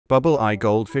Bubble-eye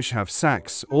goldfish have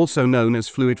sacs, also known as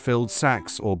fluid-filled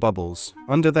sacs or bubbles,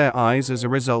 under their eyes as a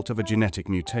result of a genetic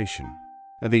mutation.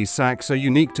 These sacs are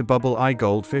unique to bubble-eye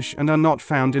goldfish and are not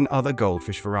found in other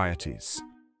goldfish varieties.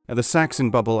 The sacs in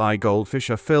bubble-eye goldfish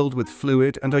are filled with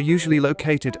fluid and are usually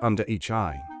located under each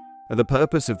eye. The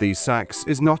purpose of these sacs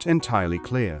is not entirely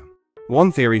clear.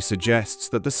 One theory suggests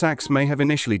that the sacs may have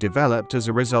initially developed as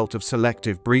a result of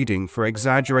selective breeding for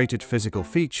exaggerated physical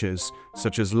features,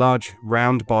 such as large,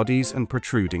 round bodies and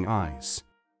protruding eyes.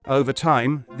 Over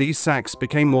time, these sacs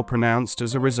became more pronounced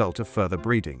as a result of further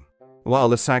breeding. While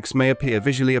the sacs may appear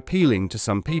visually appealing to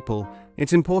some people,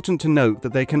 it's important to note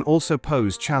that they can also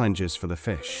pose challenges for the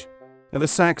fish. The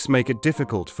sacs make it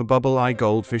difficult for bubble-eye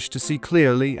goldfish to see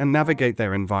clearly and navigate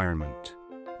their environment.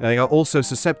 They are also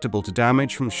susceptible to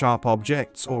damage from sharp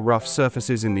objects or rough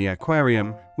surfaces in the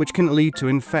aquarium, which can lead to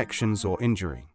infections or injury.